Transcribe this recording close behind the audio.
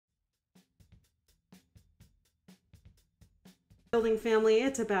Building family,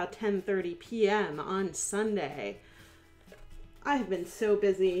 it's about 10:30 p.m. on Sunday. I have been so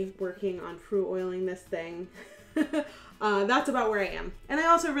busy working on fruit oiling this thing. That's about where I am. And I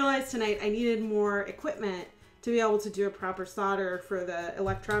also realized tonight I needed more equipment to be able to do a proper solder for the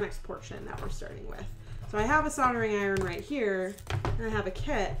electronics portion that we're starting with. So I have a soldering iron right here, and I have a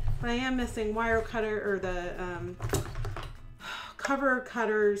kit, but I am missing wire cutter or the cover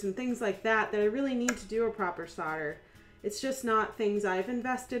cutters and things like that I really need to do a proper solder. It's just not things I've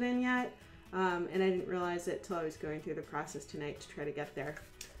invested in yet, and I didn't realize it till I was going through the process tonight to try to get there.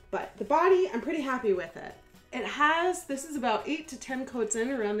 But the body, I'm pretty happy with it. It has, this is about 8 to 10 coats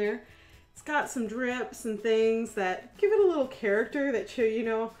in around there. It's got some drips and things that give it a little character that show, you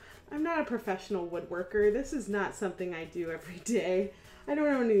know, I'm not a professional woodworker. This is not something I do every day. I don't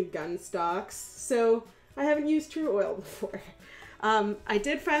own any gun stocks, so I haven't used true oil before. I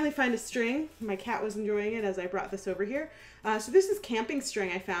did finally find a string. My cat was enjoying it as I brought this over here. So this is camping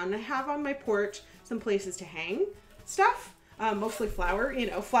string I found. I have on my porch some places to hang stuff, mostly flower,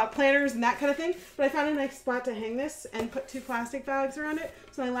 you know, flat planters and that kind of thing. But I found a nice spot to hang this and put 2 plastic bags around it.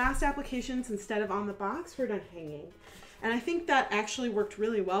 So my last applications, instead of on the box, were done hanging. And I think that actually worked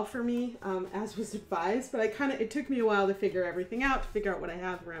really well for me, as was advised. But it took me a while to figure everything out, to figure out what I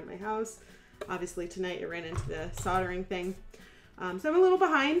have around my house. Obviously tonight I ran into the soldering thing. So I'm a little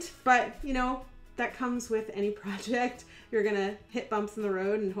behind, but you know, that comes with any project. You're gonna hit bumps in the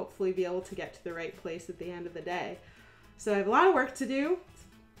road and hopefully be able to get to the right place at the end of the day. So I have a lot of work to do.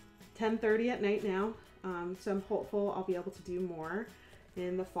 It's 10:30 at night now, so I'm hopeful I'll be able to do more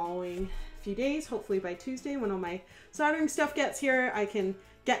in the following few days. Hopefully by Tuesday, when all my soldering stuff gets here, I can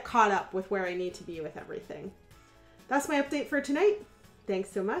get caught up with where I need to be with everything. That's my update for tonight. Thanks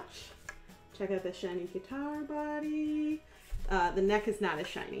so much. Check out the shiny guitar body. The neck is not as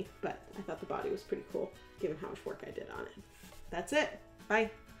shiny, but I thought the body was pretty cool given how much work I did on it. That's it.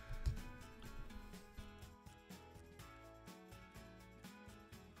 Bye.